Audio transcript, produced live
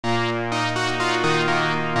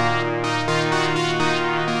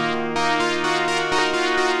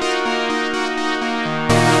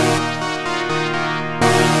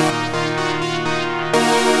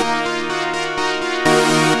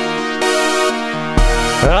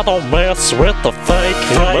I don't mess with the fake.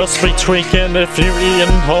 You must be tweaking if you're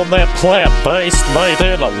eating on that plant-based, made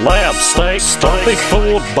in a lab steak. Don't be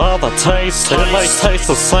fooled by the taste. It may taste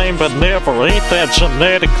the same, but never eat that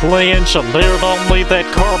genetically engineered, only that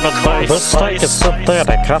carbon-based. The steak is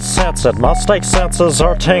synthetic, I sense it. My steak senses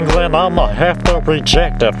are tingling, I'ma have to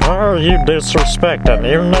reject it. Why are you disrespecting?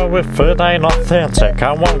 You know if it ain't authentic,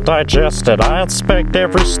 I won't digest it. I inspect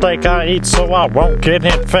every steak I eat so I won't get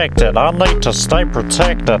infected. I need to stay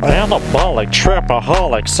protected. Anabolic,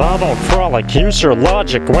 trapaholics, I don't frolic. Use your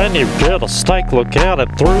logic when you get a steak. Look at it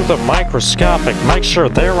through the microscopic. Make sure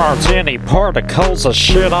there aren't any particles of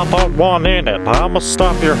shit I don't want in it. I'ma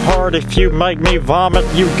stop your heart if you make me vomit.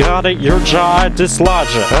 You got it, your jaw, I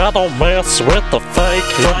dislodge it. I don't mess with the fake.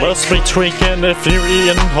 You must be tweaking if you're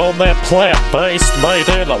eating on that plant-based, made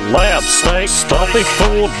in a lab steak. Don't be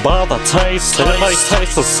fooled by the taste. It may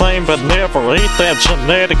taste the same, but never eat that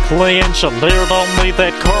genetically engineered, only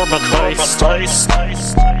that carbon-based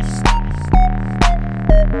taste.